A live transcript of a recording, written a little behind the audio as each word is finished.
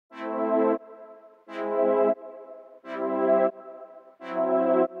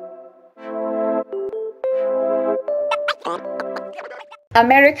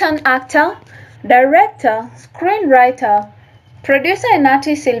American actor, director, screenwriter, producer and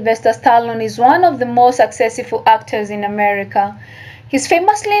artist Sylvester Stallone is one of the most successful actors in America. He's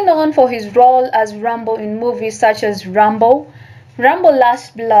famously known for his role as Rambo in movies such as Rambo, Rambo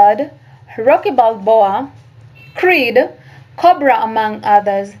Last Blood, Rocky Balboa, Creed, Cobra among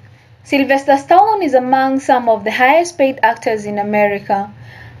others. Sylvester Stallone is among some of the highest paid actors in America.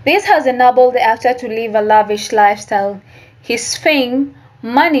 This has enabled the actor to live a lavish lifestyle. His fame,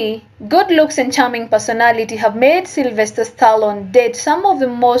 money, good looks and charming personality have made Sylvester Stallone date some of the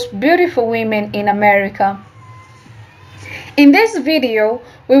most beautiful women in America. In this video,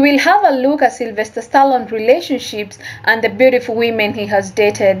 we will have a look at Sylvester Stallone's relationships and the beautiful women he has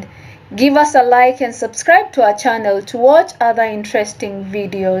dated. Give us a like and subscribe to our channel to watch other interesting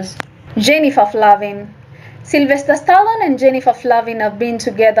videos. Jennifer Flavin. Sylvester Stallone and Jennifer Flavin have been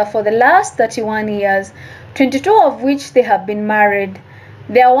together for the last 31 years, 22 of which they have been married.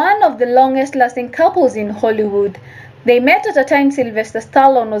 They are one of the longest lasting couples in Hollywood. They met at a time Sylvester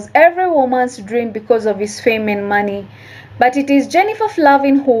Stallone was every woman's dream because of his fame and money. But it is Jennifer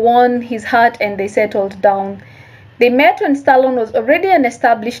Flavin who won his heart and they settled down. They met when Stallone was already an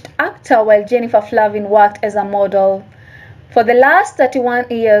established actor while Jennifer Flavin worked as a model. For the last 31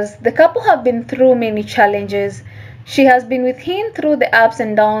 years, the couple have been through many challenges. She has been with him through the ups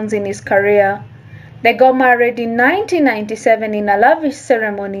and downs in his career. They got married in 1997 in a lavish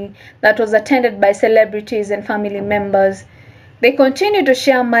ceremony that was attended by celebrities and family members. They continue to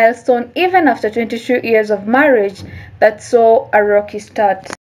share milestones even after 22 years of marriage that saw a rocky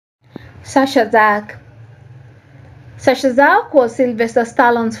start. Sasha Zack. Sasha Zack was Sylvester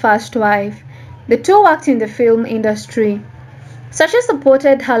Stallone's first wife. The two worked in the film industry. Sasha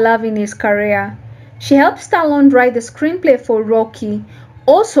supported her love in his career. She helped Stallone write the screenplay for Rocky.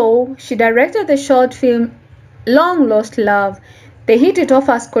 Also, she directed the short film Long Lost Love. They hit it off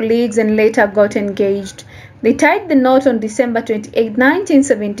as colleagues and later got engaged. They tied the knot on December 28,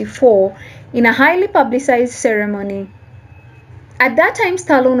 1974 in a highly publicized ceremony. At that time,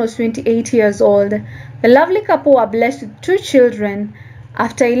 Stallone was 28 years old. The lovely couple were blessed with 2 children.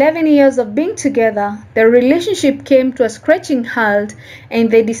 After 11 years of being together, their relationship came to a screeching halt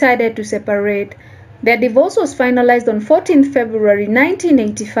and they decided to separate. Their divorce was finalized on 14 February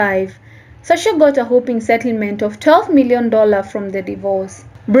 1985. Sasha got a whopping settlement of $12 million from the divorce.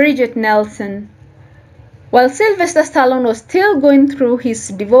 Bridget Nelson. While Sylvester Stallone was still going through his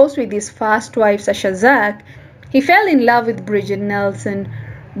divorce with his first wife Sasha Zack, he fell in love with Bridget Nelson.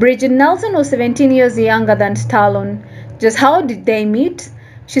 Bridget Nelson was 17 years younger than Stallone. Just how did they meet?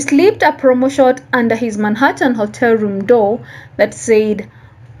 She slipped a promo shot under his Manhattan hotel room door that said,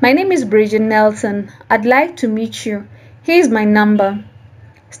 "My name is Bridget Nelson. I'd like to meet you. Here's my number."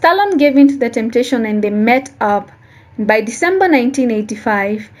 Stallone gave in to the temptation and they met up. And by December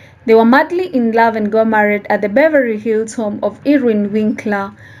 1985, they were madly in love and got married at the Beverly Hills home of Irwin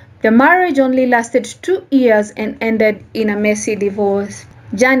Winkler. Their marriage only lasted 2 years and ended in a messy divorce.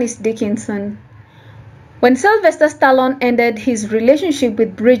 Janice Dickinson. When Sylvester Stallone ended his relationship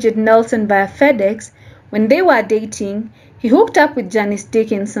with Bridget Nelson via FedEx, when they were dating, he hooked up with Janice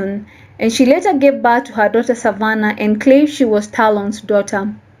Dickinson, and she later gave birth to her daughter Savannah and claimed she was Stallone's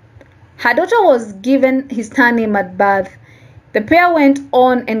daughter. Her daughter was given his surname at birth. The pair went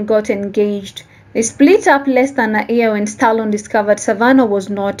on and got engaged. They split up less than a year when Stallone discovered Savannah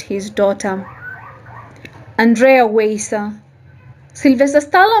was not his daughter. Andrea Weiser. Sylvester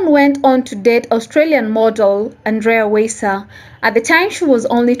Stallone went on to date Australian model Andrea Weiser. At the time, she was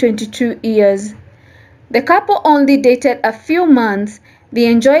only 22 years. The couple only dated a few months. They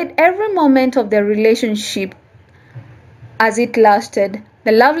enjoyed every moment of their relationship as it lasted.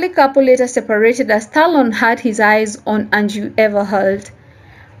 The lovely couple later separated as Stallone had his eyes on Angie Everhart.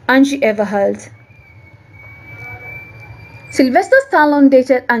 Sylvester Stallone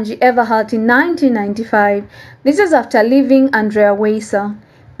dated Angie Everhart in 1995. This is after leaving Andrea Weiser.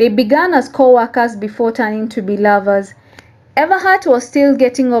 They began as co-workers before turning to be lovers. Everhart was still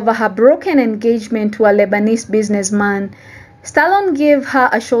getting over her broken engagement to a Lebanese businessman. Stallone gave her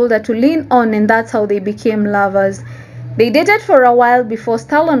a shoulder to lean on and that's how they became lovers. They dated for a while before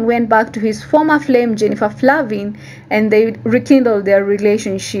Stallone went back to his former flame Jennifer Flavin and they rekindled their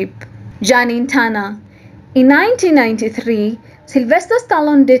relationship. Janine Turner. In 1993, Sylvester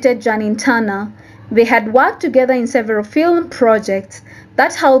Stallone dated Janine Turner. They had worked together in several film projects.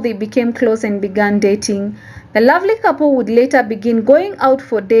 That's how they became close and began dating. The lovely couple would later begin going out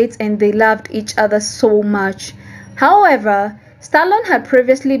for dates and they loved each other so much. However, Stallone had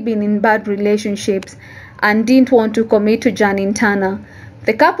previously been in bad relationships and didn't want to commit to Janine Turner.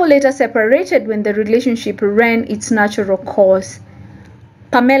 The couple later separated when the relationship ran its natural course.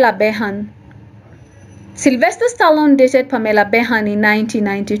 Pamela Behan. Sylvester Stallone dated Pamela Behan in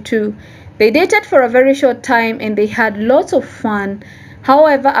 1992. They dated for a very short time and they had lots of fun.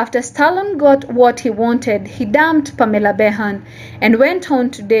 However, after Stallone got what he wanted, he dumped Pamela Behan and went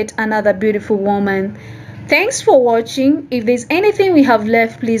on to date another beautiful woman. Thanks for watching. If there's anything we have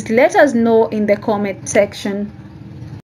left, please let us know in the comment section.